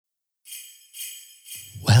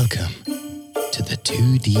Welcome to the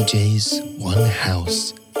Two DJs, One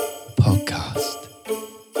House podcast.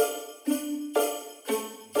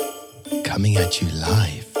 Coming at you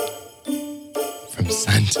live from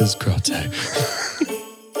Santa's Grotto.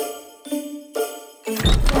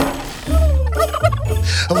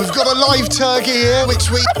 And we've got a live turkey here, which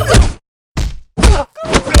we...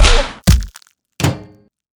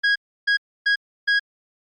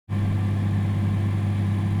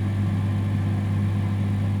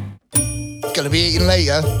 Gonna be eating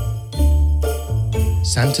later.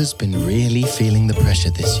 Santa's been really feeling the pressure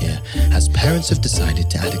this year as parents have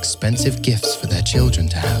decided to add expensive gifts for their children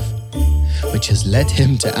to have, which has led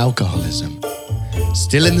him to alcoholism.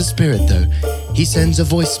 Still in the spirit though, he sends a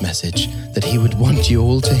voice message that he would want you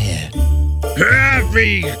all to hear.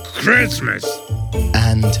 Happy Christmas!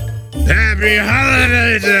 And Happy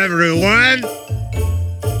holidays, everyone!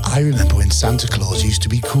 I remember when Santa Claus used to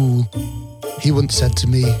be cool. He once said to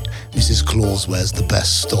me, Mrs. Claus wears the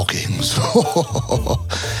best stockings.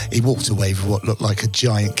 He walked away with what looked like a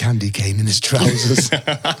giant candy cane in his trousers. I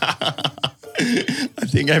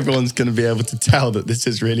think everyone's going to be able to tell that this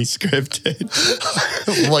is really scripted.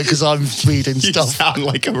 Why? Because I'm reading You stuff. sound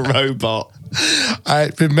like a robot.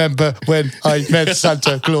 I remember when I met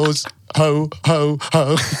Santa Claus. Ho, ho,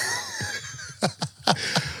 ho.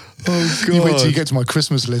 Oh, God. You wait till you get to my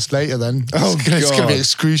Christmas list later then. Oh, It's going to be God.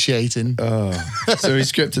 excruciating. So we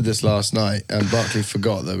scripted this last night and Barclay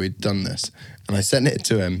forgot that we'd done this. And I sent it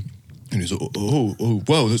to him. And he was like, oh,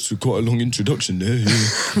 wow, that's quite a long introduction there. Yeah.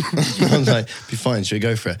 I was like, be fine, should we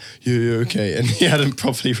go for it? Yeah, okay. And he hadn't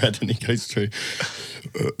properly read and he goes through,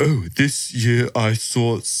 this year I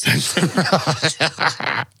saw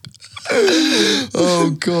Santa. Oh,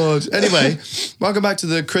 God. Anyway, welcome back to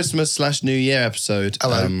the Christmas/New Year episode.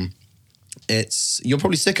 Hello. You're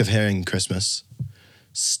probably sick of hearing Christmas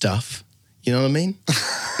stuff. You know what I mean?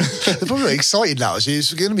 They're probably excited now.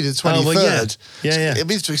 It's going to be the 23rd. Oh, well, yeah. It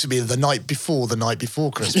means to be the night before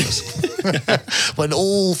Christmas. When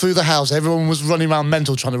all through the house, everyone was running around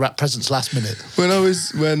mental trying to wrap presents last minute. When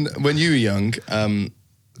you were young,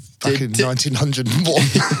 Back in 1901.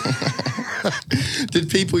 did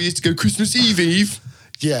people used to go Christmas Eve?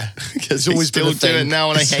 Yeah. Because they still do it now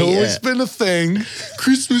and I hate It's always it. been a thing.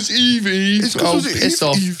 Christmas Eve. It's Christmas Eve, piss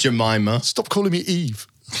off, Eve. Jemima. Stop calling me Eve.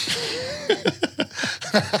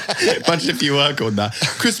 Imagine if you were called that.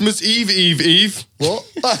 Christmas Eve. What?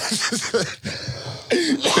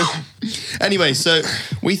 Anyway, so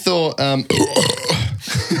we thought...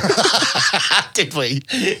 Did we?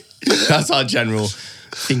 that's our general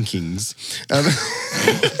thinkings.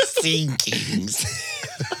 Thinkings.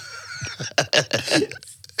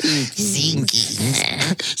 Thinkings.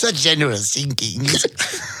 Such generous thinkings.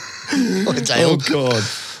 Oh, God.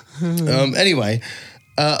 Anyway,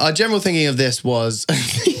 our general thinking of this was...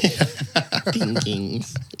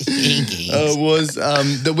 thinkings. Was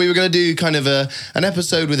that we were going to do kind of an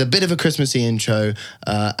episode with a bit of a Christmassy intro,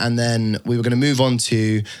 and then we were going to move on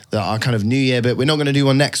to our kind of New Year bit. We're not going to do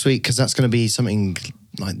one next week because that's going to be something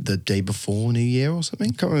like the day before New Year or something.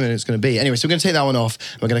 Can't remember when it's going to be. Anyway, so we're going to take that one off.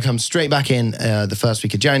 We're going to come straight back in the first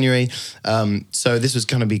week of January. So this was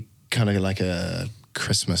going to be kind of like a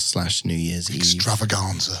Christmas/New Year's Eve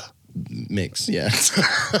Extravaganza. mix, yeah.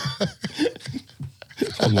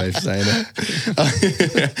 One way of saying it.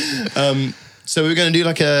 So we're going to do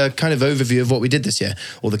like a kind of overview of what we did this year,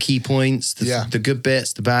 all the key points, the good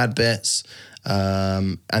bits, the bad bits,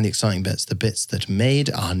 and the exciting bits, the bits that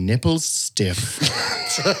made our nipples stiff.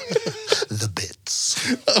 The bits.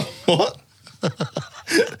 What?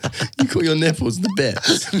 You call your nipples the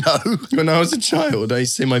bits? No. When I was a child, I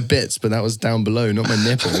used to say my bits, but that was down below, not my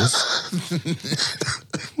nipples.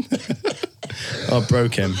 I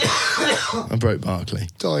broke him. I broke Barclay.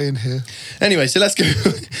 Dying here. Anyway, so let's go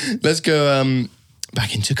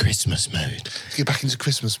back into Christmas mode. Let's get back into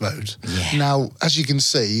Christmas mode. Yeah. Now, as you can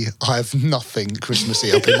see, I have nothing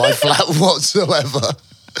Christmassy up in my flat whatsoever.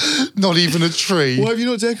 Not even a tree. Why have you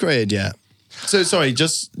not decorated yet? So, sorry,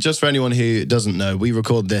 just for anyone who doesn't know, we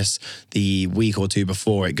record this the week or two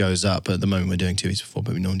before it goes up. At the moment, we're doing 2 weeks before,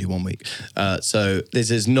 but we normally do 1 week. So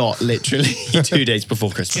this is not literally 2 days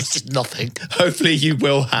before Christmas. It's just nothing. Hopefully you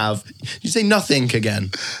will have... You say nothing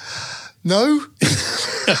again. No?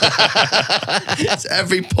 It's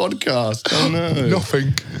every podcast. Oh, no.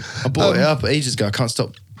 Nothing. I brought it up ages ago. I can't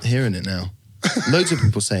stop hearing it now. Loads of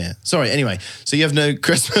people say it. Sorry, anyway. So you have no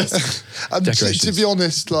Christmas decorations? To be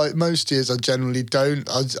honest, like most years, I generally don't.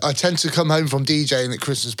 I tend to come home from DJing at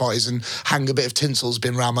Christmas parties and hang a bit of tinsel's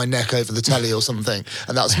been around my neck over the telly or something,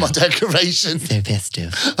 and that's my decoration. So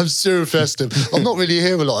festive. I'm super festive. I'm not really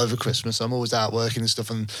here a lot over Christmas. I'm always out working and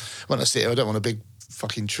stuff, and when I sit here, I don't want a big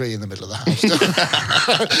fucking tree in the middle of the house.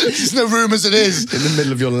 There's no room as it is. In the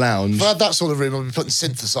middle of your lounge. If I had that sort of room, I'd be putting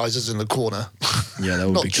synthesizers in the corner. Yeah, that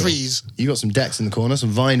would Not be cool. trees. You got some decks in the corner,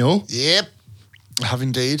 some vinyl. Yep. I have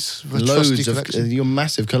indeed. A trusty Loads of collection. your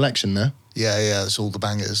massive collection there. Yeah, it's all the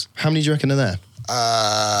bangers. How many do you reckon are there?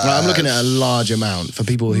 Right, I'm looking at a large amount for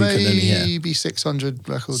people who can only hear. Maybe 600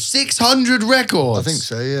 records. 600 records? I think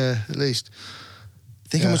so, yeah, at least.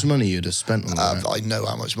 Think how much money you'd have spent on that. I know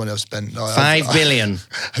how much money I've spent. 5 billion.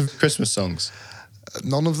 Christmas songs.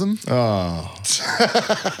 None of them? Oh.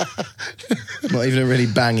 Not even a really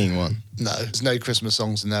banging one. No, there's no Christmas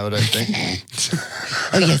songs in there, I don't think.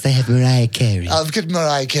 Oh, yes, they have Mariah Carey. I've got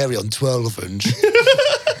Mariah Carey on 12 inch.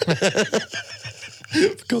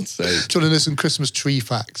 For God's sake. Do you want to know some Christmas tree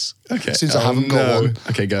facts? Okay. Since I haven't got one.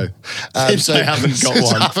 Okay, go. Since I haven't got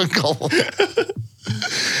Since one. I haven't got one.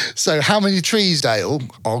 So how many trees, Dale,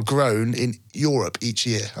 are grown in Europe each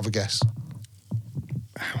year? Have a guess.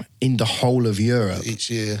 In the whole of Europe. Each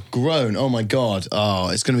year. Grown. Oh, my God. Oh,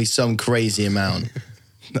 it's going to be some crazy amount.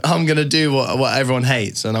 I'm going to do what everyone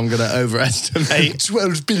hates, and I'm going to overestimate.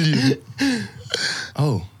 12 billion.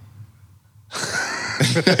 Oh.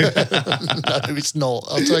 No, it's not.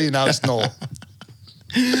 I'll tell you now, it's not.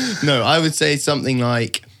 No, I would say something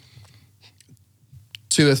like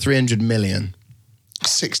 200 or 300 million.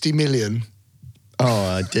 60 million. Oh,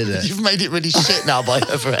 I did it. You've made it really shit now by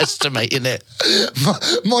overestimating it.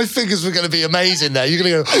 My figures were going to be amazing there. You're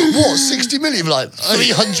going to go, what, 60 million? Like,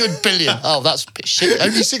 300 billion. Oh, that's a bit shit.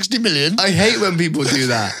 Only 60 million? I hate when people do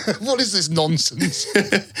that. What is this nonsense?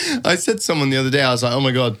 I said to someone the other day, I was like, oh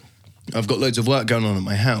my God, I've got loads of work going on at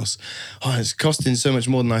my house. Oh, it's costing so much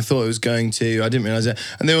more than I thought it was going to. I didn't realise it.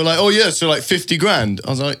 And they were like, oh yeah, so like 50 grand.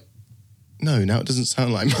 I was like, no, now it doesn't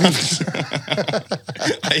sound like much.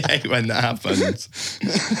 I hate when that happens.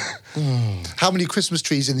 How many Christmas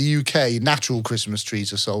trees in the UK, natural Christmas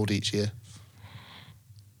trees, are sold each year?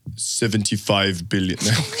 75 billion.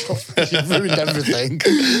 You've ruined everything.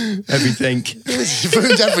 Everything. You've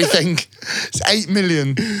ruined everything. It's 8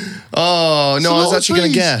 million. Oh, It's no, a I was lot of actually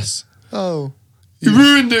going to trees. guess. Oh. You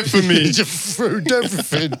ruined it for me. You just ruined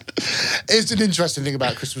everything. It's an interesting thing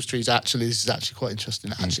about Christmas trees, actually. This is actually quite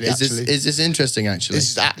interesting, actually. Is this interesting, actually?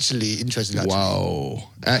 This is actually interesting, actually. Wow.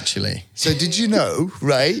 Actually. So did you know,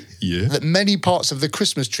 right, Yeah. that many parts of the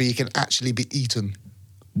Christmas tree can actually be eaten?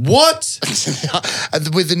 What?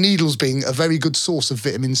 And with the needles being a very good source of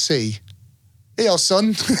vitamin C. Here, son.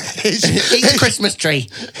 Eat the Christmas tree.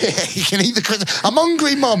 You can eat the Christmas... I'm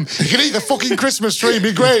hungry, Mum. You can eat the fucking Christmas tree.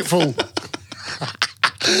 Be grateful.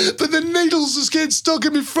 But the needles are getting stuck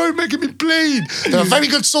in my throat, making me bleed. They're a very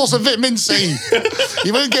good source of vitamin C.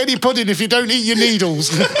 You won't get any pudding if you don't eat your needles.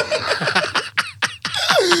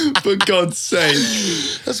 For God's sake.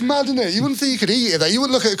 That's mad, isn't it? You wouldn't think you could eat it, though. You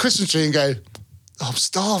wouldn't look at a Christmas tree and go, oh, I'm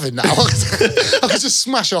starving now. I could just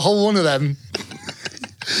smash a whole one of them.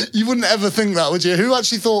 You wouldn't ever think that, would you? Who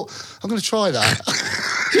actually thought, I'm going to try that?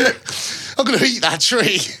 I'm going to eat that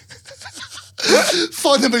tree.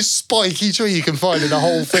 Find the most spiky tree you can find in the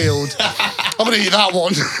whole field. I'm going to eat that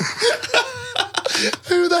one.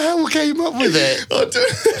 Who the hell came up with it?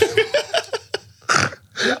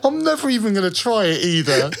 I'm never even going to try it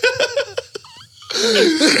either.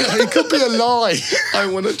 It could be a lie. I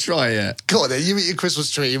want to try it. Go on then, you eat your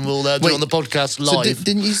Christmas tree and we'll do it on the podcast live. So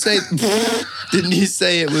didn't you say? Didn't you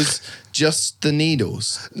say it was just the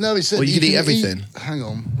needles? No, he said Or you could eat everything. Hang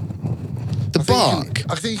on. The bark.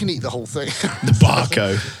 I think you can eat the whole thing. The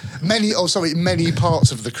barco. Many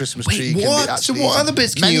parts of the Christmas tree can what? be actually So what eaten. other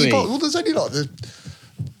bits can you eat? Well, there's only like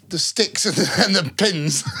the sticks and the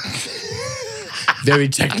pins. Very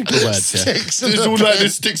technical words. Sticks Yeah. and It's the all like the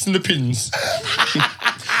pins. sticks and the pins,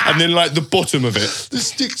 and then like the bottom of it. The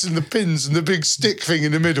sticks and the pins and the big stick thing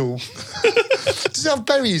in the middle. Does it have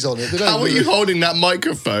berries on it? They don't How are you really- holding that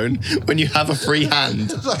microphone when you have a free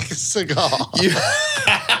hand? like a cigar? You,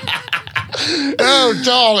 Oh,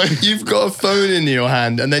 darling. you've got a phone in your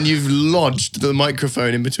hand, and then you've lodged the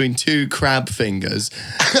microphone in between two crab fingers.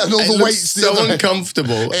 And all It the looks weights the so other way.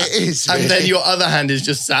 uncomfortable. It is, And then really. your other hand is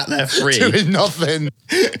just sat there free. Doing nothing.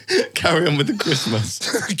 Carry on with the Christmas.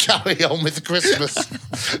 Carry on with Christmas.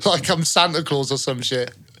 Like I'm Santa Claus or some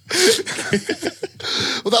shit.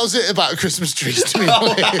 Well, that was it about Christmas trees, to be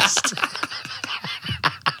honest.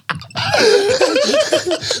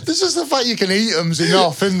 There's just the fact you can eat them's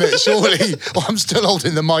enough, isn't it? Surely. Well, I'm still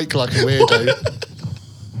holding the mic like a weirdo.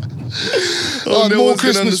 Oh, no more one's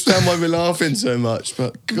going to Christmas- understand why we're laughing so much,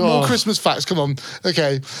 but God. More Christmas facts, come on.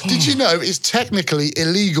 Okay. Did you know it's technically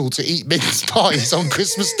illegal to eat mince pies on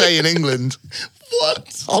Christmas Day in England?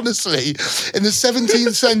 What? Honestly, in the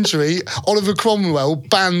 17th century, Oliver Cromwell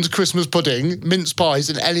banned Christmas pudding, mince pies,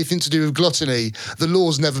 and anything to do with gluttony. The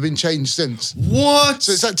law's never been changed since. What?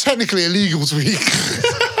 So it's like technically illegal to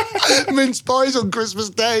eat mince pies on Christmas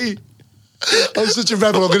Day. I'm such a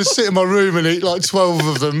rebel. I'm going to sit in my room and eat like 12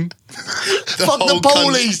 of them. Fuck the whole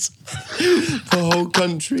police. The whole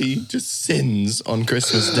country just sins on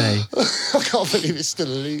Christmas Day. I can't believe it's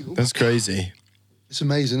still illegal. That's crazy. It's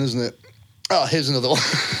amazing, isn't it? Oh, here's another one.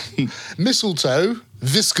 Mistletoe,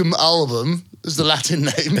 Viscum album, is the Latin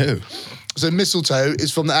name. Oh. So mistletoe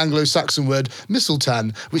is from the Anglo-Saxon word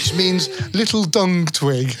mistletoe, which means little dung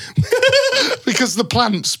twig. Because the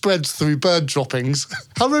plant spreads through bird droppings.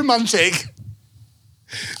 How romantic.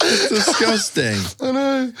 It's disgusting. I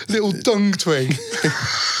know. Little dung twig.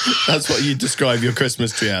 That's what you describe your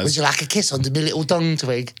Christmas tree as. Would you like a kiss under my little dung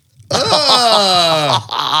twig?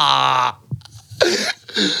 Ah!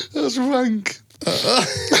 That's rank.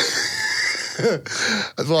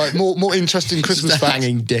 Right, more interesting Christmas Just a facts.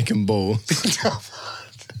 hanging dick and ball.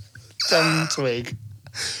 Dung twig.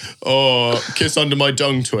 Oh, kiss under my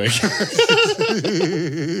dung twig.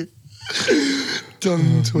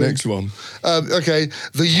 Dung twig. Next one. Okay,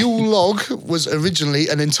 the Yule log was originally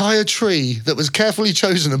an entire tree that was carefully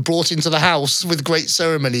chosen and brought into the house with great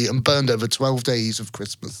ceremony and burned over 12 days of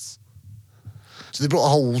Christmas. So they brought a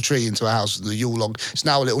whole tree into a house, the Yule log. It's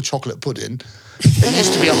now a little chocolate pudding. It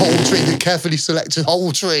used to be a whole tree. They carefully select a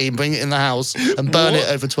whole tree and bring it in the house and burn it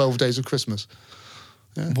over 12 days of Christmas.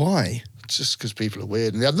 Why? Just because people are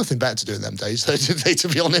weird and they had nothing better to do in them days, though, did they, to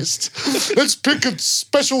be honest? Let's pick a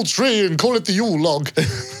special tree and call it the Yule log.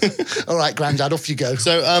 All right, Grandad, off you go.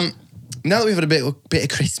 So, now that we've had a bit of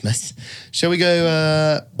Christmas, shall we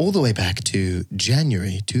go all the way back to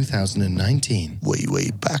January 2019? Way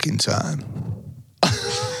back in time.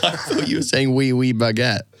 I thought you were saying wee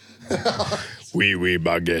baguette. Wee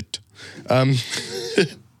baguette.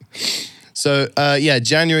 So,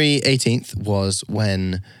 January 18th was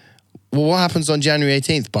when... Well, what happens on January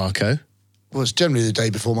 18th, Barco? Well, it's generally the day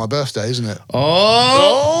before my birthday, isn't it?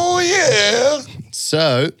 Oh! yeah!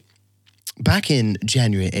 So, back in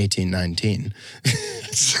January 1819,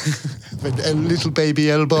 When little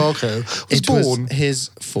baby El Barco was it born. was his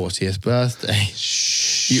 40th birthday.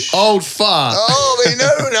 You old fart! Oh, they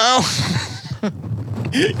know now.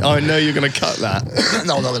 I know you're going to cut that.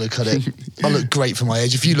 No, I'm not going to cut it. I look great for my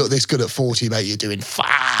age. If you look this good at 40, mate, you're doing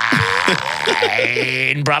fine,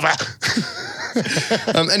 brother.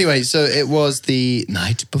 Anyway, so it was the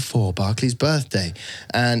night before Barclay's birthday,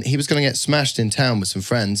 and he was going to get smashed in town with some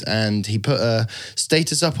friends, and he put a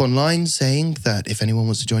status up online saying that if anyone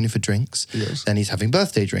wants to join him for drinks, then he's having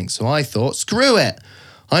birthday drinks. So I thought, screw it.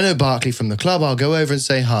 I know Barclay from the club. I'll go over and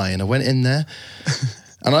say hi. And I went in there,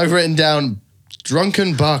 and I've written down,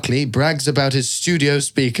 drunken Barclay brags about his studio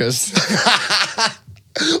speakers.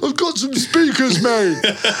 I've got some speakers, mate.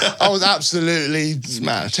 I was absolutely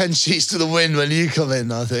Smashed. 10 sheets to the wind when you come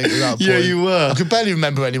in, I think, at that point. Yeah, you were. I could barely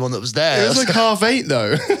remember anyone that was there. It was like 8:30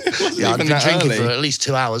 though. Yeah, I'd been drinking for at least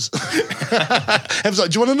 2 hours. I was like,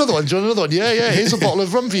 do you want another one? Do you want another one? Yeah, here's a bottle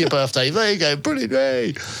of rum for your birthday. There you go. Brilliant,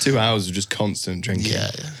 hey. 2 hours of just constant drinking.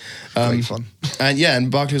 Yeah. Great fun. And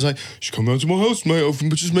Barclay was like, you should come round to my house, mate. I've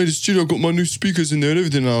just made a studio. I've got my new speakers in there and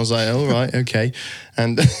everything. And I was like, all right, okay.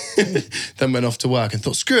 And then went off to work and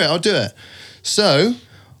thought, screw it, I'll do it. So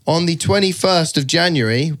on the 21st of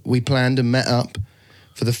January, we planned and met up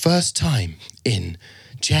for the first time in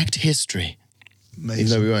Jacked history. Amazing.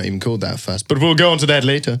 Even though we weren't even called that first. But we'll go on to that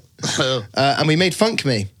later. And we made Funk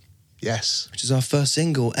Me, Yes. which is our first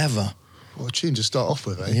single ever. What a tune to start off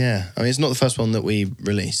with, eh? Yeah, I mean, it's not the first one that we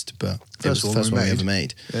released, but it was the first one we ever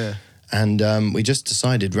made. Yeah. And we just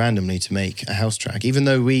decided randomly to make a house track, even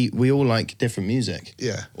though we all like different music.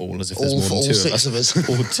 Yeah. All as if there's All more than all two six of us. of us.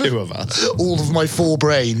 All two of us. All of my 4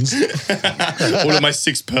 brains. All of my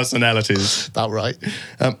 6 personalities. That right.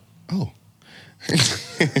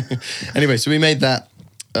 Anyway, so we made that.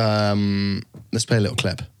 Let's play a little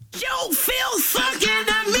clip. You feel fucking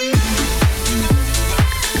at me.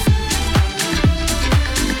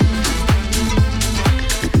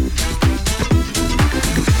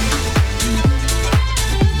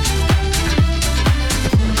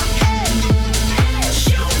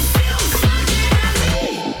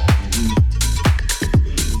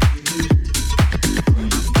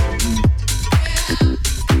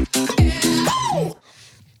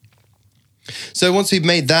 So once we've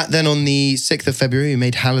made that, then on the 6th of February, we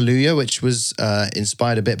made Hallelujah, which was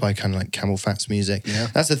inspired a bit by kind of like Camel Fat's music. Yeah.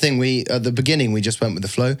 That's the thing. At the beginning, we just went with the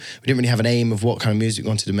flow. We didn't really have an aim of what kind of music we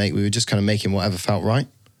wanted to make. We were just kind of making whatever felt right.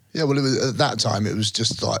 Yeah, well, at that time, it was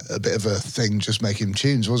just like a bit of a thing, just making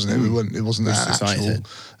tunes, wasn't it? It wasn't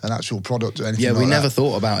an actual product or anything. Yeah, like we that. never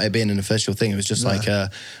thought about it being an official thing. It was just like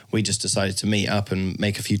we just decided to meet up and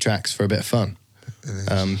make a few tracks for a bit of fun.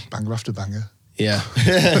 Banger after banger. Yeah,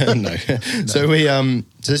 no. So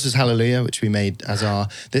so this was Hallelujah, which we made as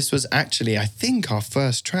this was actually, I think, our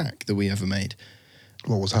first track that we ever made.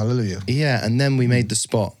 What was Hallelujah? Yeah, and then we made The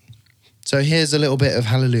Spot. So here's a little bit of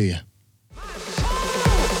Hallelujah.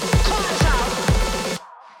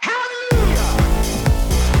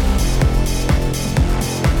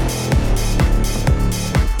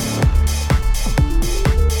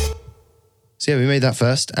 So yeah, we made that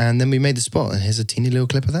first, and then we made The Spot, and here's a teeny little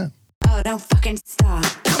clip of that. Oh, don't fucking stop.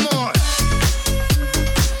 Come on.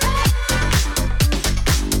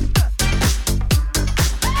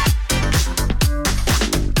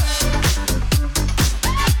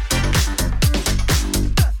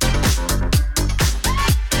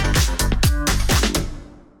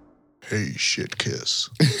 Hey, shit kiss.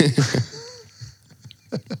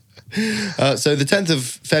 So the 10th of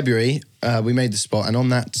February, we made The Spot, and on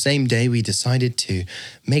that same day, we decided to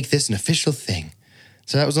make this an official thing.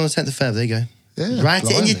 So that was on the 10th of Feb, there you go. Yeah, Write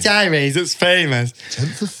it in your diaries, it's famous.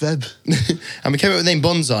 10th of Feb. And we came up with the name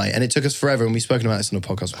Bonsai, and it took us forever, and we've spoken about this on a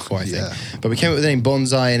podcast before, I think. Yeah. But we came up with the name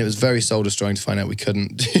Bonsai, and it was very soul-destroying to find out we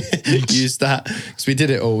couldn't use that. Because we did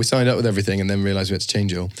it all, we signed up with everything, and then realised we had to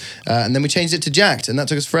change it all. And then we changed it to Jacked, and that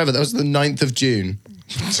took us forever. That was the 9th of June.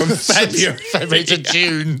 From February to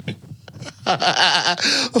June.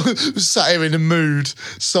 Sat here in a mood,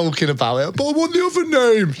 sulking about it. But I want the other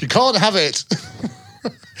name. You can't have it.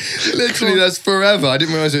 Literally, that's forever. I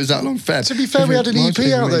didn't realise it was that long. Feb. To be fair, we had an EP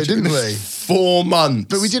out though, didn't we? 4 months.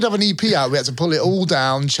 But we did have an EP out. We had to pull it all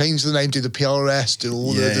down, change the name, do the PRS, do all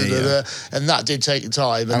and that did take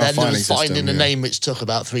time. And then there was finding a name, which took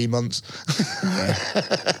about 3 months.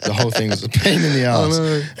 The whole thing was a pain in the arse.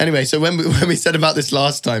 Anyway, so when we said about this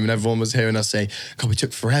last time, and everyone was hearing us say, "God, we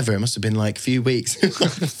took forever. It must have been like a few weeks,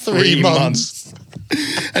 3 months."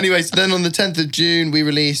 Anyway, so then on the 10th of June, we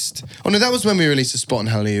released. Oh no, that was when we released The Spot and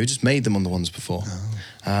Hallelujah. We just made them on the ones before.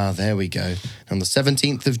 There we go. On the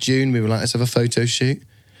 17th of June, we were like, let's have a photo shoot.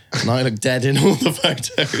 And I look dead in all the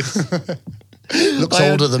photos. Looks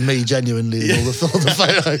older than me, genuinely, in all the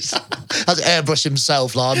photos. Had to airbrush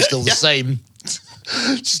himself, like I'm still the same.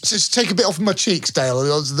 Just take a bit off my cheeks, Dale.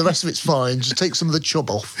 The rest of it's fine. Just take some of the chub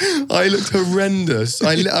off. I looked horrendous.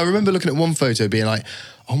 I remember looking at one photo being like,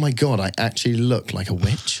 oh my God, I actually look like a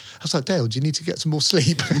witch. I was like, Dale, do you need to get some more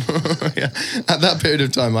sleep? Yeah. At that period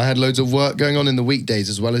of time, I had loads of work going on in the weekdays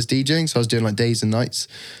as well as DJing. So I was doing like days and nights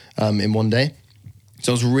in one day.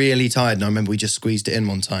 So I was really tired, and I remember we just squeezed it in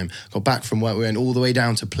one time. Got back from work, we went all the way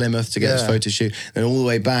down to Plymouth to get this photo shoot, and all the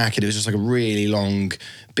way back, and it was just like a really long,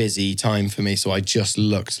 busy time for me, so I just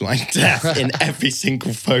looked like death in every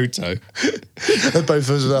single photo. And both of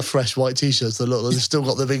us with our fresh white t-shirts that look like they've still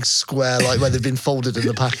got the big square, like where they've been folded in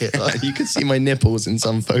the packet. Like. You can see my nipples in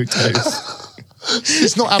some photos.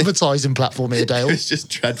 It's not advertising platform here, Dale. It's just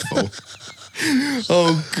dreadful.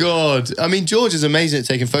 Oh God! I mean, George is amazing at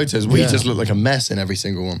taking photos. We just look like a mess in every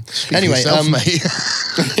single one. Anyway, yourself, mate.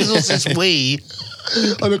 What's this we?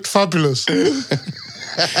 I looked fabulous.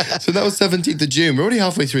 So that was 17th of June. We're already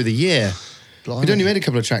halfway through the year. Blimey. We'd only made a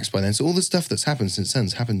couple of tracks by then, so all the stuff that's happened since then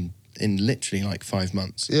has happened in literally like 5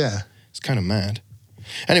 months. Yeah. It's kind of mad.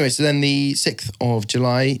 Anyway, so then the 6th of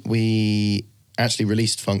July, we actually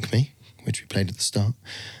released Funk Me, which we played at the start.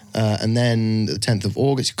 And then the 10th of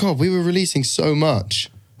August, God, we were releasing so much.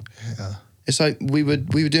 Yeah. It's like we were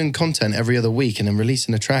doing content every other week and then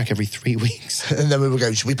releasing a track every 3 weeks. And then we were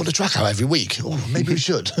going, should we put a track out every week? Oh, maybe we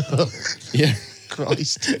should. Yeah.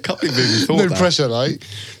 Christ. Can't believe we thought No that. pressure, like.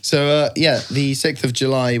 So, the 6th of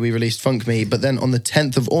July, we released Funk Me, but then on the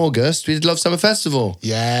 10th of August, we did Love Summer Festival.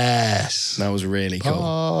 Yes. That was really cool.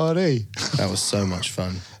 Party. That was so much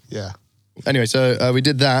fun. Yeah. Anyway, so we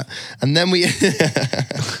did that, and then we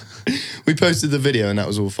we posted the video, and that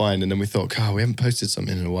was all fine. And then we thought, God, we haven't posted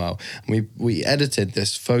something in a while. And we edited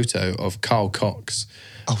this photo of Carl Cox,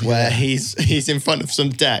 where he's in front of some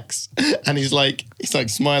decks, and he's like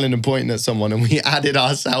smiling and pointing at someone, and we added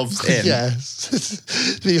ourselves in.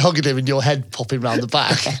 Yes. Me hugging him and your head popping round the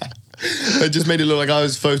back. It just made it look like I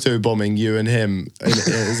was photo bombing you and him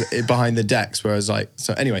behind the decks, where I was like,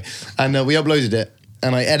 so anyway, and we uploaded it.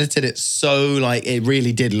 And I edited it so, like, it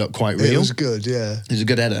really did look quite real. It was good, yeah. It was a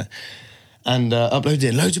good edit. And uploaded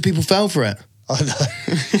it. Loads of people fell for it. I know.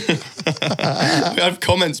 We have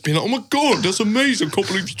comments being like, oh my God, that's amazing. I can't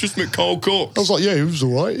believe you just met Carl Cox. I was like, yeah, it was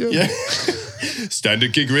all right. Yeah.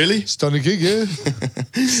 Standard gig, really? Stunning gig, yeah.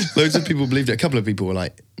 Loads of people believed it. A couple of people were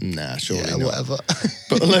like, nah, surely Yeah, not. whatever.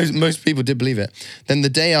 But most people did believe it. Then the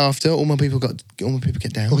day after, all my people get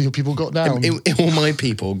down. All your people got down. All my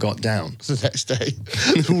people got down. The next day.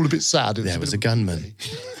 They're all a bit sad. There was a gunman.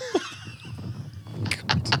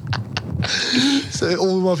 So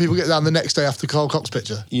all my people get down the next day after Carl Cox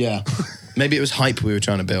picture. Yeah. Maybe it was hype we were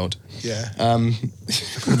trying to build. Yeah.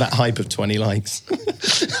 That hype of 20 likes.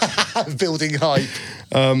 Building hype.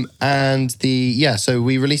 So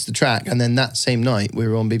we released the track, and then that same night we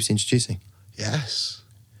were on BBC Introducing. Yes.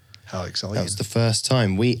 How exciting. That was the first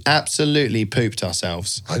time. We absolutely pooped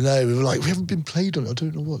ourselves. I know. We were like, we haven't been played on it. I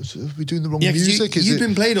don't know what. Are we doing the wrong Yeah, 'cause music? you've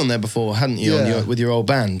been played on there before, hadn't you? Yeah. With your old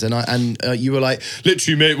band, and you were like,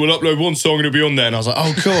 literally, mate, we'll upload one song and it'll be on there. And I was like,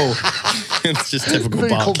 oh, cool. It's just typical Very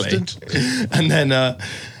Barclay. confident.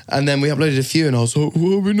 And then we uploaded a few, and I was like,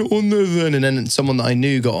 well, we're not on there then. And then someone that I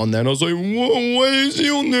knew got on there, and I was like, why is he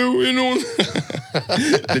on there? We're not on.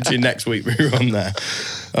 Literally next week we were on there.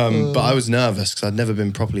 But I was nervous because I'd never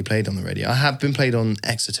been properly played on the radio. I have been played on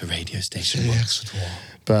Exeter radio station once.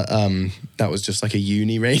 But that was just like a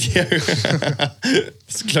uni radio.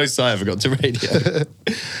 It's the closest I ever got to radio.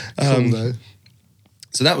 Cool, though.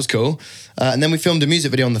 So that was cool. And then we filmed a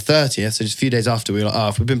music video on the 30th. So just a few days after, we were like,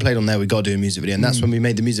 if we've been played on there, we've got to do a music video. And that's when we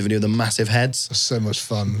made the music video, The Massive Heads. It was so much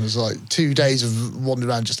fun. It was like 2 days of wandering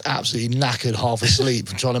around just absolutely knackered, half asleep,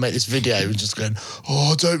 and trying to make this video and just going,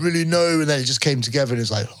 I don't really know. And then it just came together and it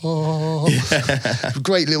was like,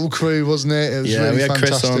 Great little crew, wasn't it? It was really we had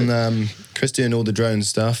fantastic. Chris on, Chris doing all the drone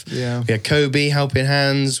stuff. Yeah. We had Kobe helping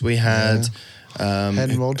hands. We had...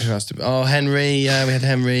 Henrod. Who else did- Henry. Yeah, we had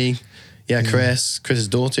Henry. Yeah, Chris. Chris's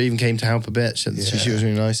daughter even came to help a bit. She was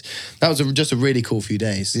really nice. That was just a really cool few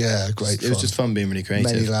days. Yeah, great It was fun. just fun being really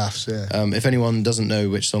creative. Many laughs, yeah. If anyone doesn't know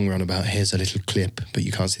which song we're on about, here's a little clip, but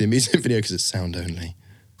you can't see the music video because it's sound only.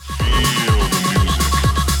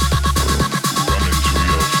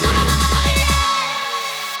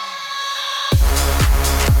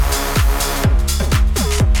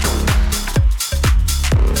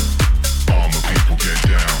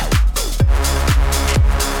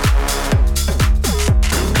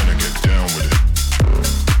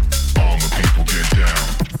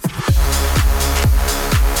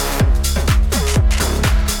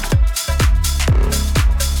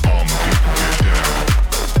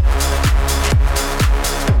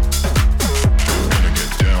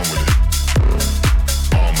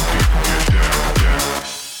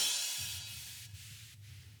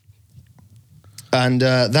 And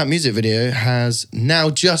that music video has now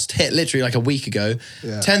just hit, literally like a week ago,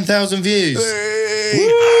 10,000 views on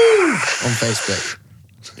Facebook.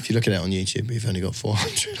 If you look at it on YouTube, we've only got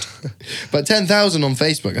 400. But 10,000 on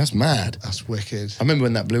Facebook, that's mad. That's wicked. I remember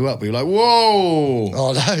when that blew up, we were like, whoa.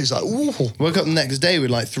 Oh, no, it's like, ooh. Woke up the next day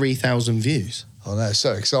with like 3,000 views. Oh, no, it's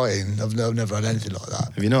so exciting. I've never had anything like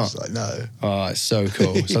that. Have you not? It's like, no. Oh, it's so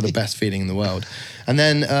cool. It's like the best feeling in the world. And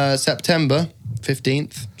then September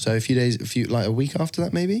 15th, so a week after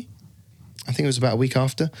that maybe? I think it was about a week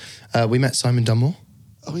after, we met Simon Dunmore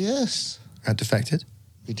Oh, yes. at Defected,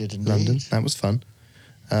 We did indeed. London. That was fun.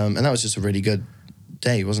 And that was just a really good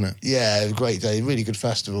day, wasn't it? Yeah, a great day. Really good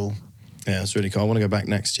festival. Yeah, it was really cool. I want to go back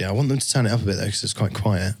next year. I want them to turn it up a bit though, because it's quite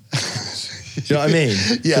quiet. Do you know what I mean?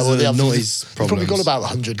 Yeah, 'Cause well, of the they've noise We've problems. probably got about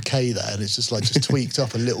 100k there, and it's just tweaked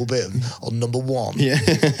up a little bit on number 1. Yeah.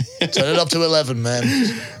 Turn it up to 11, man.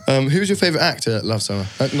 Who's your favourite actor at Love Summer?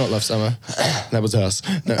 Not Love Summer. That was us.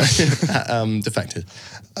 No. Defected.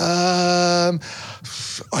 I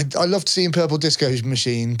loved seeing Purple Disco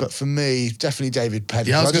Machine, but for me, definitely David Penn.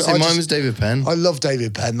 Yeah, I was going to say mine was David Penn. I love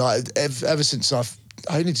David Penn. Like ever since I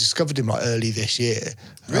only discovered him like early this year.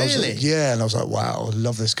 And I was Really? like, yeah, and I was like, wow, I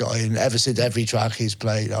love this guy. And ever since every track he's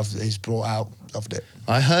played, he's brought out, loved it.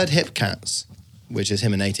 I heard Hip Cats, which is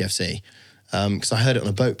him and ATFC, because I heard it on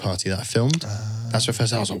a boat party that I filmed. That's the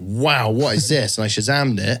first time I was like, wow, what is this? And I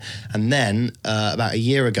Shazammed it. And then about a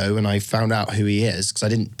year ago when I found out who he is, because I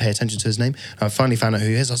didn't pay attention to his name, I finally found out who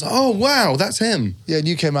he is. I was like, oh, wow, that's him. Yeah, and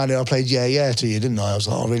you came out and I played Yeah Yeah to you, didn't I? I was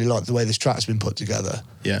like, I really like the way this track's been put together.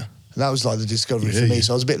 Yeah. And that was like the discovery for me.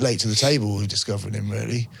 So I was a bit late to the table with discovering him,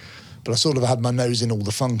 really. But I sort of had my nose in all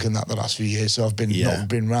the funk and that the last few years, so I've been not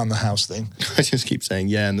been around the house thing. I just keep saying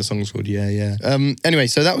yeah, and the song's called Yeah, Yeah. Anyway,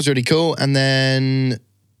 so that was really cool. And then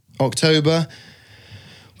October,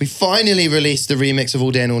 we finally released the remix of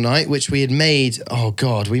All Day and All Night, which we had made,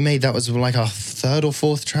 that was like our 3rd or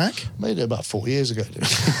 4th track. Made it about 4 years ago, didn't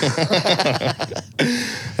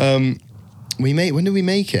I? When did we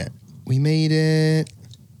make it? We made it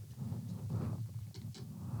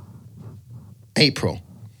April.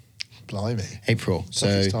 Blimey. April. Tough So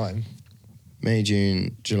as time. May,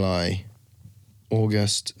 June, July,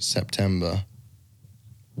 August, September.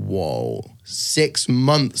 Whoa. 6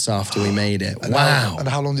 months after we made it. Wow. And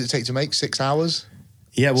how long did it take to make? 6 hours?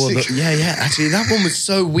 Yeah, well, Six- yeah. Actually, that one was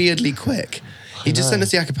so weirdly quick. He just know. sent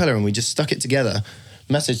us the acapella and we just stuck it together.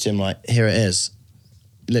 Messaged him like, here it is.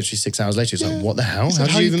 Literally 6 hours later, he's like, what the hell? He said, How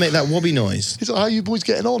did "How you you- even make that wobbly noise? He's like, how are you boys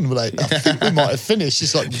getting on? We're like, I think we might have finished.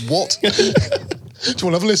 He's like, what? Do you want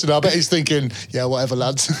to have a listen? I bet he's thinking, yeah, whatever,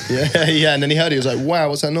 lads. Yeah. And then he heard it. He was like, wow,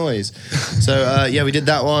 what's that noise? So, yeah, we did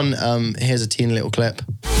that one. Here's a teeny little clip.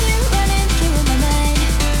 Running through my mind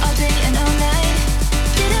all day and all night.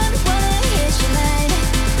 Didn't wanna hit your line,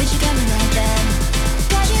 but you got me right then.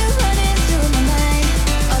 Got you running through my mind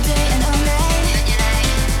all day and all night.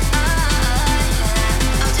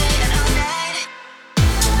 All day and all night.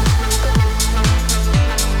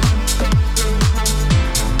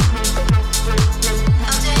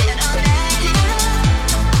 All day and all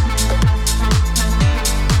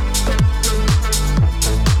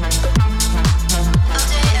all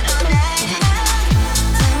day and all night.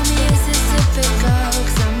 Tell me, is this typical?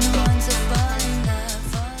 'Cause I'm the one to fall in love,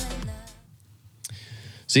 fall in love.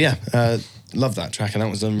 So, yeah, love that track. And that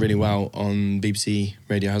was done really well on BBC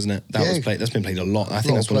Radio, hasn't it? That Yeah. was played. That's been played a lot. I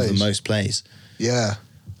think Lot that's of one of the plays. most plays. Yeah.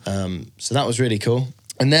 So that was really cool.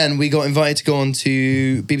 And then we got invited to go on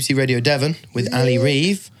to BBC Radio Devon with Ali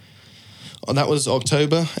Reeve. Oh, that was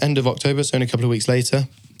October, end of October, so only a couple of weeks later.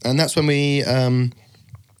 And that's when we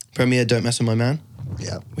premiered Don't Mess With My Man,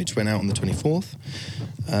 Yeah. which went out on the 24th.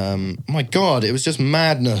 My God, it was just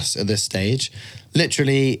madness at this stage.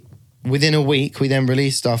 Literally, within a week, we then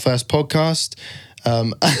released our first podcast.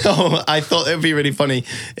 I thought it would be really funny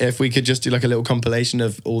if we could just do like a little compilation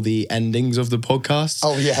of all the endings of the podcast.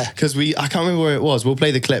 Oh, yeah. Because I can't remember where it was. We'll play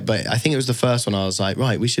the clip, but I think it was the first one. I was like,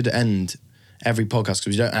 right, we should end every podcast because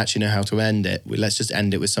we don't actually know how to end it. Let's just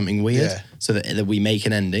end it with something weird Yeah. so that we make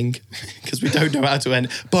an ending because we don't know how to end.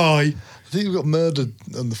 Bye. I think we got murdered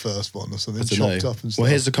on the first one or something, I don't chopped know. up and stuff. Well,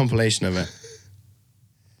 here's the compilation of it.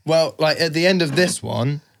 Well, like at the end of this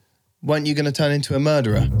one, weren't you going to turn into a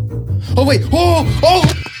murderer? Oh, wait. Oh!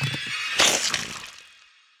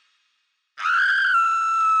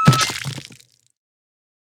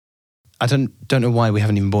 I don't know why we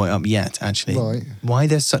haven't even brought it up yet, actually. Right. Why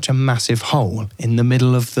there's such a massive hole in the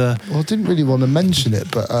middle of the... Well, I didn't really want to mention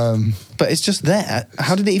it, but But it's just there.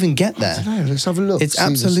 How did it even get there? no, let's have a look. It's See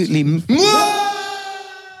this- absolutely...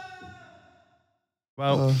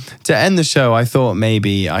 Well, to end the show, I thought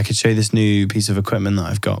maybe I could show you this new piece of equipment that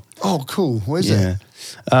I've got. Oh, cool. What is Yeah.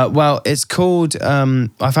 it? Well, it's called...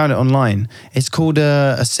 I found it online. It's called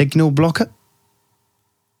a signal blocker.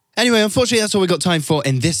 Anyway, unfortunately, that's all we got time for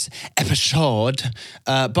in this episode.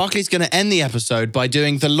 Barclay's going to end the episode by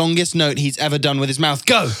doing the longest note he's ever done with his mouth.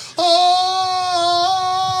 Go!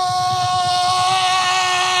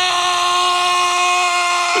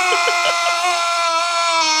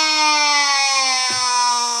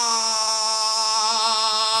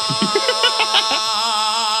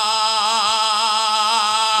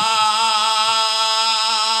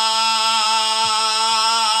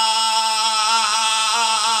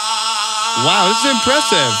 Wow, this is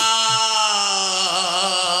impressive.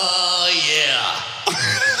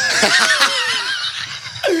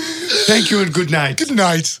 Thank you and good night. Good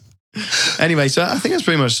night. Anyway, so I think that's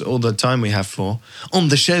pretty much all the time we have for on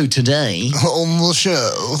the show today. On the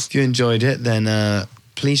show. If you enjoyed it, then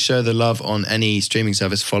please show the love on any streaming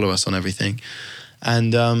service. Follow us on everything.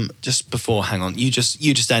 And just before, hang on, you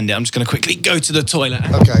just end it. I'm just going to quickly go to the toilet.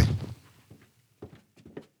 Okay.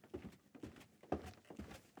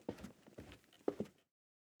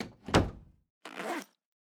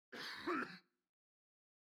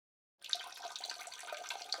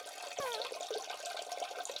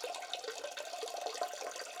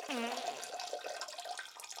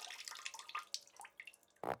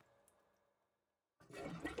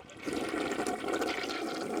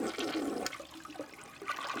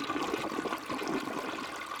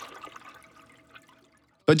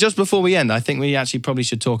 But just before we end, I think we actually probably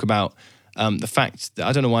should talk about the fact that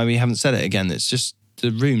I don't know why we haven't said it again. It's just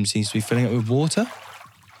the room seems to be filling up with water.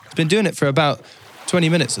 It's been doing it for about 20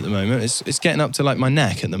 minutes at the moment. It's getting up to like my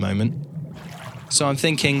neck at the moment. So I'm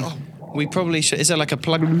thinking we probably should. Is there like a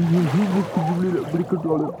plug?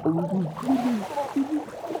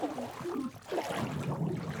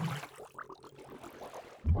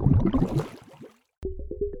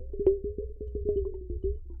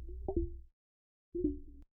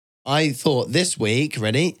 I thought this week,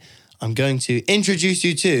 ready? I'm going to introduce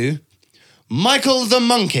you to Michael the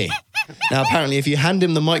Monkey. Now, apparently, if you hand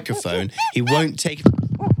him the microphone, he won't take it.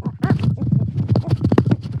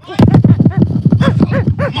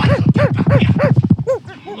 Michael, get back here!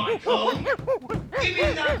 Michael! Give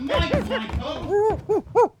me that mic,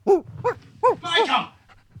 Michael! Michael!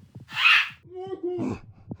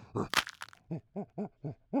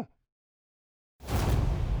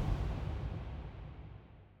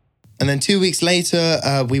 And then 2 weeks later,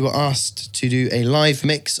 we were asked to do a live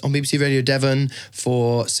mix on BBC Radio Devon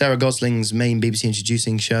for Sarah Gosling's main BBC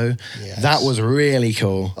Introducing show. Yes. That was really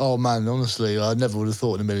cool. Oh man, honestly, I never would have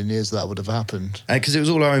thought in a million years that would have happened. Because it was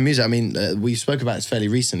all our own music. I mean, we spoke about this fairly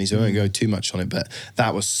recently, so I won't go too much on it, but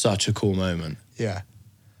that was such a cool moment. Yeah.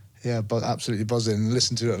 Yeah, but absolutely buzzing.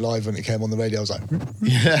 Listened to it live when it came on the radio. I was like,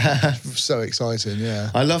 Yeah. so exciting, yeah.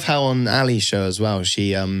 I love how on Ali's show as well,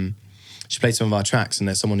 she played some of our tracks, and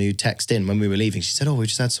there's someone who texted in when we were leaving. She said, we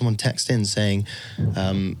just had someone text in saying,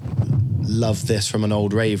 love this from an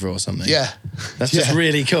old raver or something. Yeah. That's just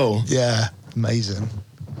really cool. Yeah, amazing.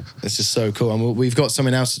 It's just so cool. And we've got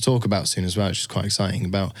something else to talk about soon as well, which is quite exciting,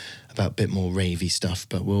 about a bit more ravey stuff.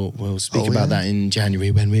 But we'll speak about that in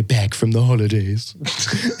January when we're back from the holidays.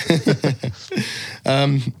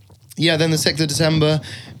 Yeah, then the 6th of December,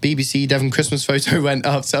 BBC Devon Christmas photo went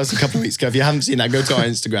up. So that was a couple of weeks ago. If you haven't seen that, go to our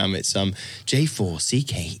Instagram. It's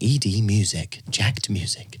J4CKED Music, Jacked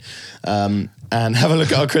Music. And have a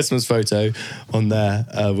look at our Christmas photo on there,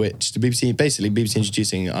 which the BBC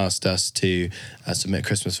Introducing asked us to submit a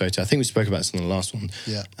Christmas photo. I think we spoke about this in the last one.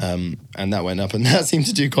 Yeah. And that went up, and that seemed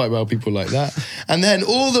to do quite well, people like that. And then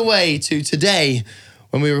all the way to today,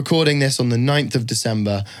 when we're recording this on the 9th of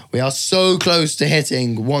December, we are so close to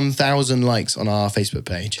hitting 1,000 likes on our Facebook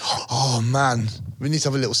page. Oh man, we need to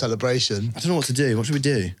have a little celebration. I don't know what to do. What should we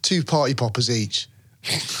do? 2 party poppers each.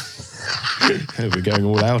 We're going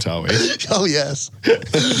all out, are we? Oh yes.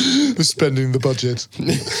 We're spending the budget.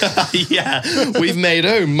 Yeah, we've made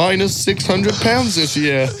minus £600 this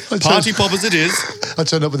year. Party poppers it is. I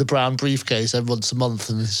turn up with a brown briefcase every once a month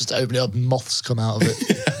and it's just open it up and moths come out of it.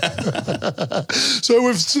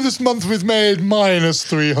 So this month we've made minus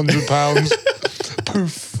 £300.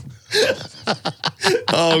 Poof.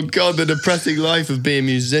 Oh God, the depressing life of being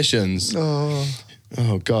musicians. Oh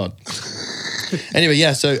God. Anyway,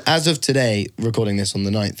 yeah, so as of today, recording this on the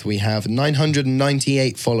 9th, we have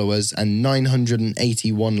 998 followers and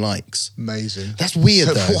 981 likes. Amazing. That's weird,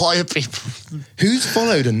 so though. Why are people... Who's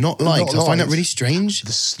followed and not liked? I find that really strange.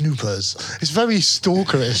 The snoopers. It's very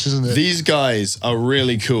stalkerish, isn't it? These guys are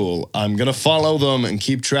really cool. I'm going to follow them and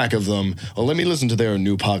keep track of them. Or let me listen to their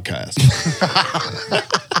new podcast.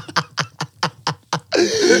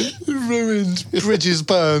 Ruined. Bridges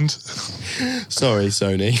burned. Sorry,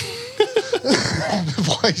 Sony.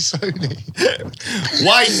 Why Sony?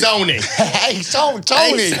 Why Sony? Hey,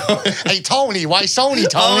 Tony. Hey, Tony. Why Sony,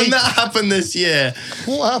 Tony? Oh, and that happened this year.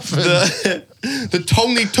 What happened? The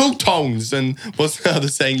Tony Two Tones. And what's the other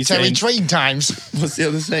saying you say? Terry Train Times. What's the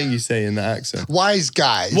other saying you say in that accent? Wise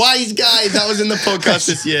guys. Wise guys. That was in the podcast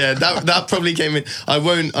this year. That probably came in. I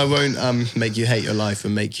won't make you hate your life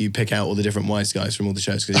and make you pick out all the different wise guys from all the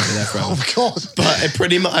shows because you've been there forever. Oh God. But it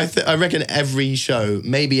pretty much, I reckon every show,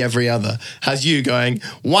 maybe every other, has you going,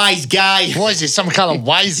 wise guy. What is it? Some kind of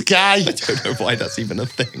wise guy? I don't know why that's even a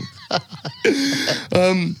thing.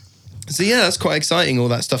 So yeah, that's quite exciting, all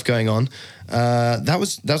that stuff going on. That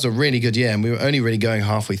was a really good year, and we were only really going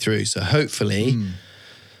halfway through. So hopefully,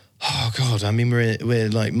 oh God, I mean we're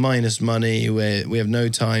like minus money. We have no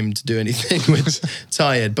time to do anything. We're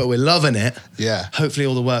tired, but we're loving it. Yeah. Hopefully,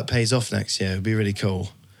 all the work pays off next year. It'd be really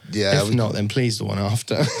cool. Yeah. If not, then please the one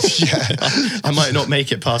after. Yeah. I might not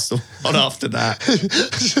make it past the one after that.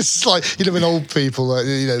 It's like, when old people,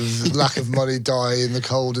 lack of money, die in the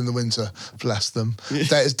cold in the winter. Bless them.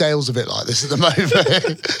 Dale's a bit like this at the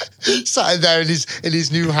moment. Sat there in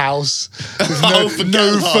his new house with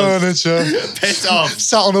no furniture. Pissed off.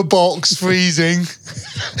 Sat on a box, freezing.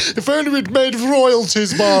 If only we'd made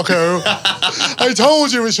royalties, Marco. I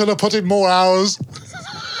told you we should have put in more hours.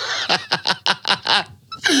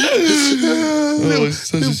 little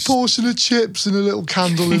portion of chips and a little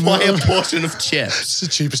candle in Why there. a portion of chips? It's the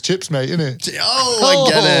cheapest chips, mate, isn't it? Oh, I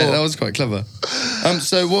get it. That was quite clever.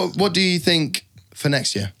 So what do you think for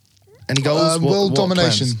next year? Any goals? World what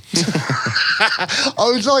domination. plans?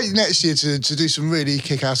 I would like next year to do some really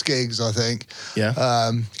kick-ass gigs, I think.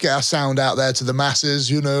 Yeah. Get our sound out there to the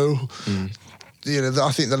masses,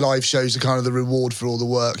 I think the live shows are kind of the reward for all the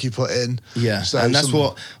work you put in. Yeah, So and that's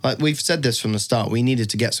what, like, we've said this from the start. We needed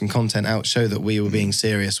to get some content out, show that we were being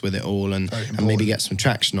serious with it all, and maybe get some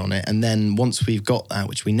traction on it. And then once we've got that,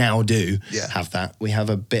 which we now do have that, we have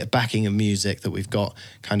a bit of backing of music that we've got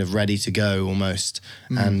kind of ready to go almost.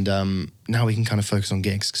 And now we can kind of focus on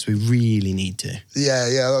gigs because we really need to.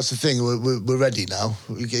 Yeah, that's the thing. We're ready now.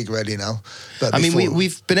 We're gig ready now. But I mean,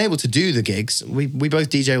 we've been able to do the gigs. We both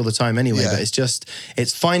DJ all the time anyway, but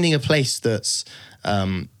it's finding a place that's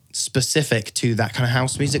specific to that kind of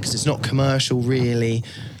house music, because it's not commercial really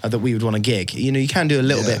that we would want to gig. You know, you can do a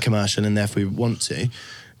little bit of commercial in there if we want to,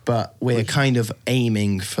 but we're kind of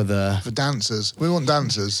aiming for dancers. We want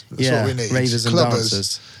dancers. That's what we need. Ravers and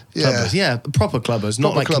dancers. Clubbers, proper clubbers,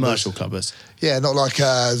 not like commercial clubbers. Yeah, not like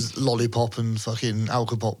Lollipop and fucking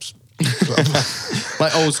Alcopops.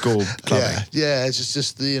 Like old school clubbing. Yeah, it's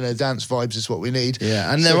just the dance vibes is what we need.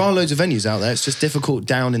 Yeah, and there are loads of venues out there. It's just difficult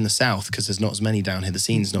down in the south because there's not as many down here. The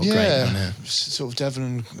scene's not great down here. Sort of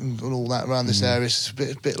Devon and all that around this area. It's a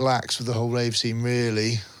bit lax with the whole rave scene,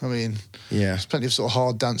 really. I mean, there's plenty of sort of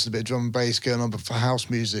hard dance, a bit of drum and bass going on, but for house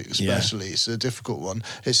music especially, it's a difficult one.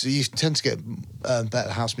 You tend to get better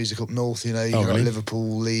house music up north. You got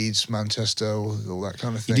Liverpool, Leeds, Manchester, all that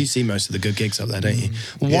kind of thing. You do see most of the good gigs up there, don't you?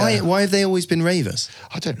 Why have they always been ravers?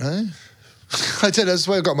 I don't know. That's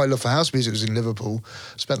where I got my love for house music, was in Liverpool.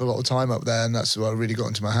 Spent a lot of time up there, and that's where I really got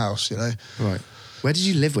into my house, Right. Where did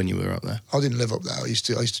you live when you were up there? I didn't live up there. I used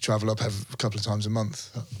to travel up a couple of times a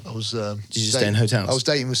month. I was. Did you just stay in hotels? I was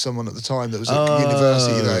dating with someone at the time that was at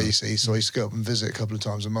university there, you see, so I used to go up and visit a couple of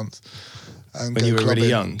times a month. And when you were really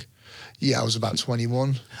young? Yeah, I was about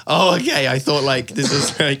 21. Oh, okay. I thought this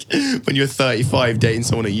was like when you were 35 dating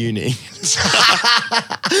someone at uni.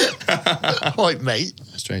 Right, mate.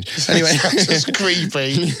 Strange. Anyway. That's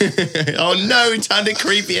creepy. Oh no, it sounded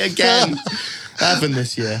creepy again. Happened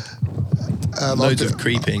this year. Loads of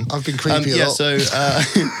creeping. I've been creepy a lot. So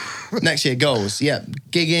next year, goals. Yeah,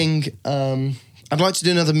 gigging. I'd like to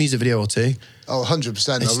do another music video or two. Oh,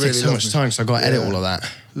 100%. It takes so much time, so I've got to edit all of that.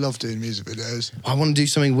 Love doing music videos. I want to do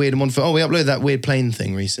something weird and wonderful. We uploaded that weird plane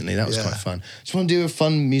thing recently. That was quite fun. Just want to do a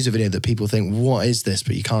fun music video that people think, what is this?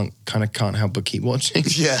 But you can't help but keep watching.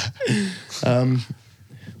 Yeah.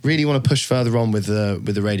 Really want to push further on with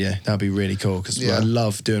the radio. That'd be really cool, because I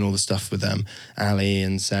love doing all the stuff with them. Ali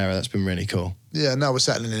and Sarah, that's been really cool. Yeah, now we're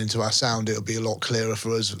settling into our sound. It'll be a lot clearer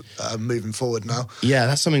for us moving forward now. Yeah,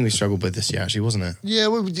 that's something we struggled with this year, actually, wasn't it? Yeah,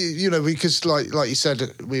 well, because like you said,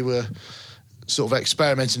 we were sort of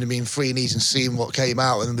experimenting and being free and easy and seeing what came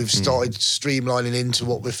out, and we've started streamlining into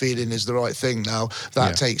what we're feeling is the right thing now.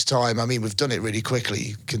 That takes time. I mean, we've done it really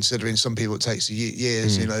quickly, considering some people it takes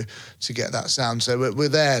years, to get that sound. So we're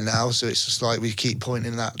there now, so it's just like we keep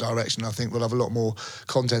pointing in that direction. I think we'll have a lot more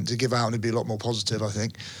content to give out, and it'll be a lot more positive, I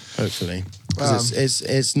think. Hopefully.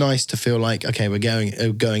 It's nice to feel like, okay, we're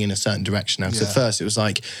going in a certain direction now. Because at first it was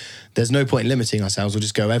like, there's no point in limiting ourselves, we'll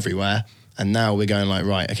just go everywhere. And now we're going like,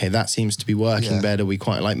 right, okay, that seems to be working better. We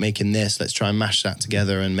quite like making this. Let's try and mash that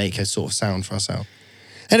together and make a sort of sound for ourselves.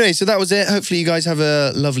 Anyway, so that was it. Hopefully you guys have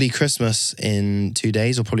a lovely Christmas in 2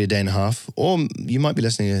 days, or probably a day and a half. Or you might be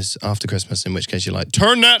listening to this after Christmas, in which case you're like,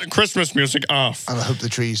 turn that Christmas music off. And I hope the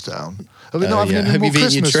tree's down. Are we not having any more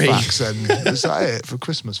Christmas facts then? Is that it for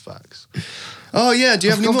Christmas facts? Oh yeah, do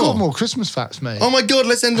you have any more? I've got more Christmas facts, mate. Oh my God,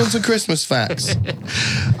 let's end on some Christmas facts.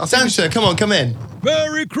 Santa, come in.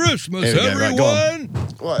 Merry Christmas, everyone!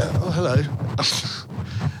 Right, hello.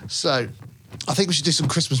 So, I think we should do some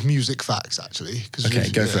Christmas music facts, actually. Okay,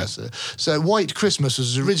 go for it. So, White Christmas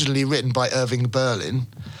was originally written by Irving Berlin,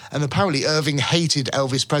 and apparently Irving hated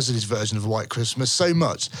Elvis Presley's version of White Christmas so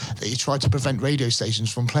much that he tried to prevent radio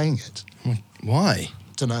stations from playing it. Why?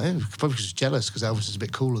 Don't know. Probably because he's jealous because Elvis is a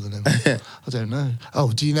bit cooler than him. I don't know.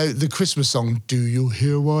 Oh, do you know the Christmas song, Do You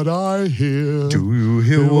Hear What I Hear? Do you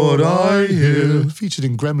hear what I hear? Featured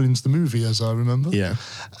in Gremlins, the movie, as I remember. Yeah.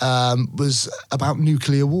 Was about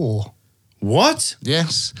nuclear war. What?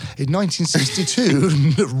 Yes. In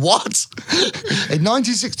 1962... What? In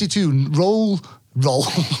 1962, Roll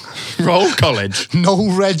College. Noel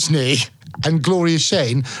Regney and Gloria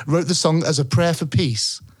Shane wrote the song as a prayer for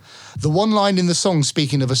peace. The one line in the song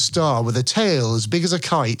speaking of a star with a tail as big as a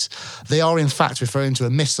kite, they are in fact referring to a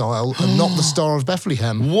missile and not the Star of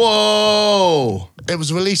Bethlehem. Whoa! It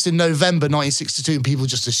was released in November 1962 and people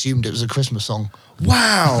just assumed it was a Christmas song.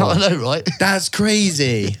 Wow! I know, right? That's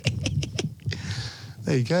crazy.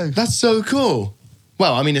 There you go. That's so cool.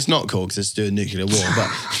 Well, I mean, it's not cool because it's doing nuclear war,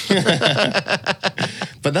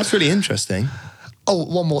 but that's really interesting. Oh,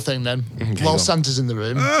 one more thing then. Okay, While Santa's in the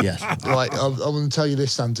room. Yes. Right, I want to tell you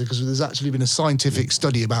this, Santa, because there's actually been a scientific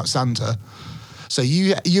study about Santa. So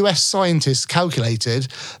US scientists calculated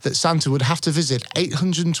that Santa would have to visit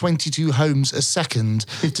 822 homes a second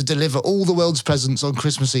to deliver all the world's presents on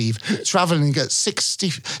Christmas Eve, traveling at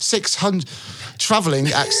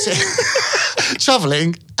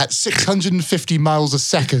 650 miles a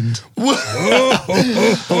second.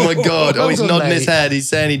 Oh my God. Oh, he's Well done, nodding his mate. head. He's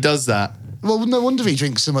saying he does that. Well, no wonder he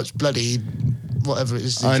drinks so much bloody whatever it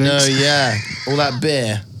is he I know, drinks. yeah. All that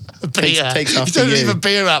beer. Beer. Takes You after don't you. leave a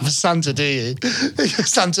beer out for Santa, do you?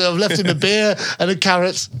 Santa, I've left him a beer and a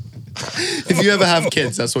carrot. If you ever have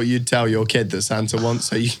kids, that's what you'd tell your kid that Santa wants,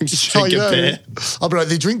 so you can just drink I a know. beer. I'll be like,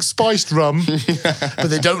 they drink spiced rum, but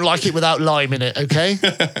they don't like it without lime in it, okay?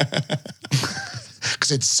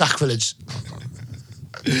 Because it's sacrilege.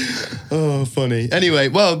 Oh, funny. Anyway,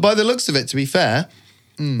 well, by the looks of it, to be fair,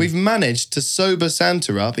 we've managed to sober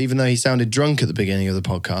Santa up, even though he sounded drunk at the beginning of the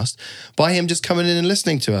podcast, by him just coming in and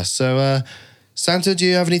listening to us. So, Santa, do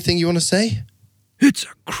you have anything you want to say? It's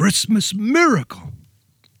a Christmas miracle.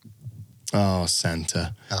 Oh,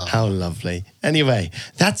 Santa. How lovely. Anyway,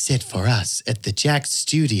 that's it for us at the Jack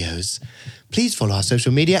Studios. Please follow our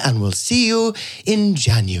social media and we'll see you in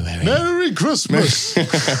January. Merry Christmas.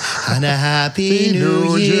 And a Happy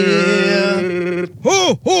New Year.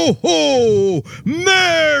 Ho, ho, ho!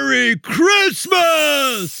 Merry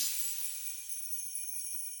Christmas!